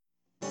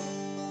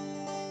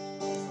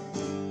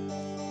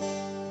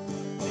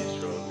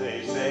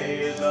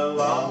is a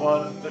long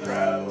one to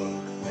travel.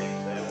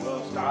 Things that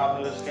will stop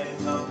us can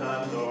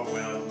sometimes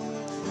overwhelm.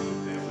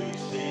 That we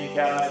seek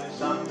out and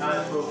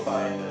sometimes will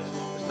find us.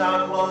 It's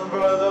not one for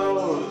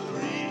those who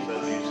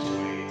easily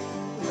sway.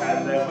 The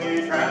path that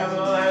we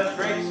travel has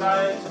great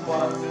sights and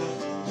wonders.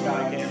 The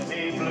sky can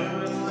be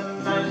blue and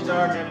the night's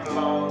dark and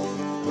long.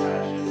 The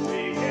passion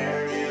we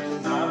carry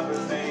is not for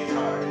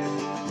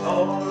faint-hearted.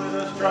 Only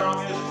the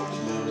strongest will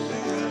still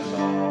sing this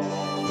song.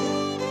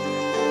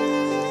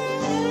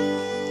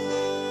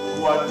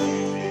 What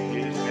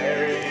music is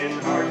buried in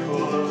hearts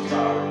full of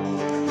sorrow?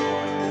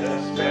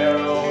 The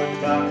sparrow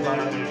would not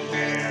find her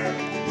share.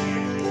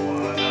 Give to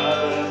one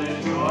another the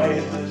joy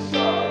and the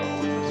sorrow.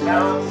 The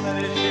sound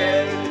that is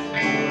shared is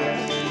pure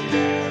and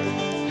clear.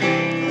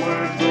 The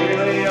words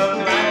clearly of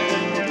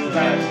lasting and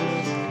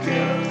lasting.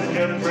 Tales that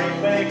can bring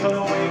make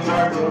awake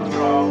heart grow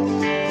strong.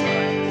 The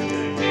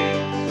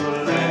gates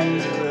will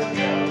land to the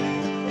town.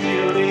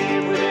 Beauty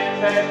within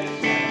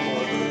majesty.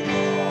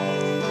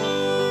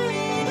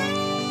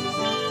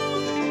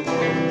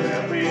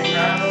 We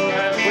travel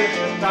as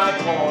wisdom thy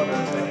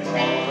corners, and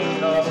falters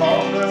the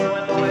falter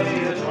when the way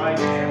is right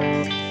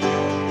there.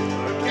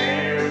 Give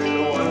care to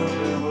the ones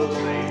who will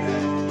say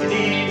that you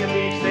need to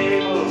be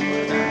stable,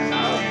 but that's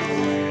how you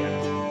win.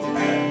 The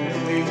path that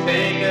we've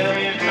taken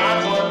is not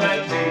one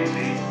that's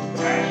easy. The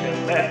passion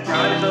that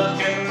drives us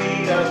can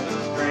lead us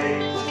astray.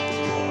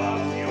 Pull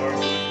out your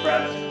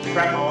bootstraps,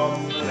 strap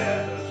on the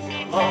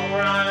leathers. Long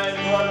ride,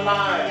 one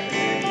life.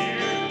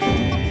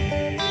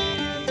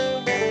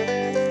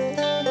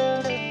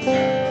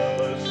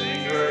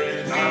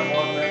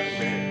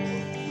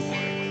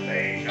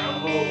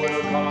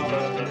 Will cause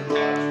us to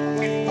trust.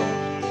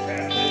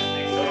 And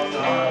listening to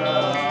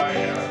our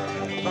ear,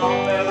 the song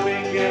that we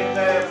give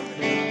them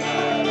is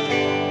that.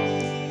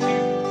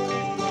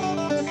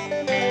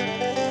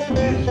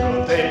 This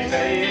road they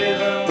say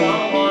is a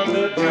long one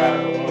to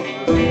travel.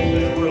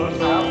 It will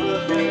stop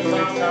us when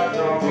sometimes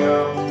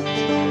overwhelm.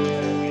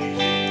 And we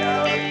seek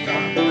out and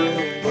sometimes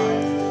we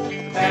find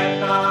it. That's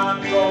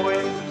not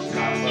going to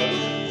stop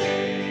us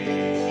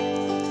today.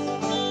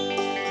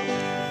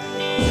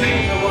 Sing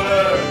the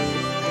word.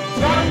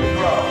 Start to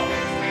draw.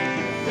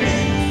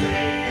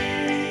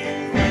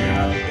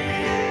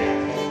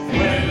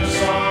 When the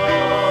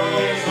song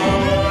is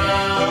all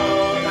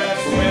around,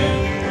 that's when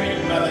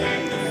we've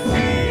nothing to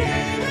fear.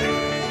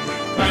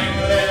 Clang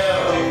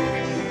bell,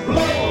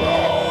 blow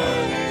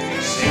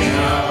on, sing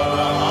out a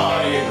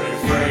hearty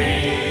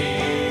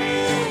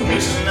refrain.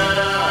 Listen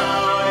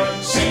now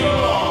and sing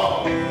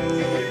along.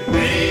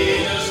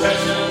 May just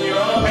lessen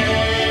your pain.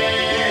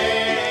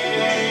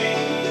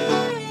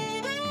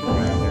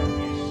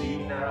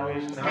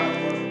 Is not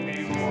what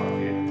we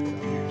wanted. The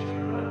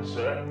future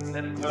uncertain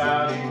and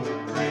cloudy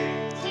with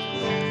rain.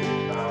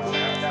 It's not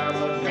mapped out,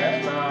 but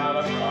that's not a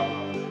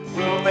problem.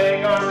 We'll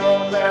make our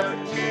own map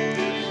and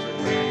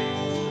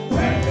disagree. The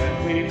fact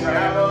that we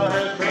travel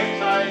has great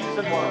sights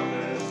and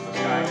wonders. The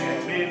sky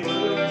can be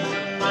blue and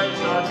the night's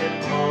dark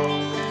and long.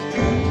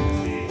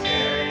 We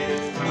carry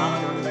is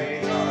not for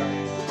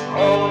faint-hearted.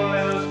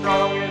 Only the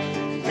strongest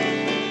is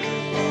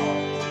strong.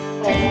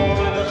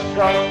 Only the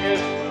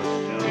strongest.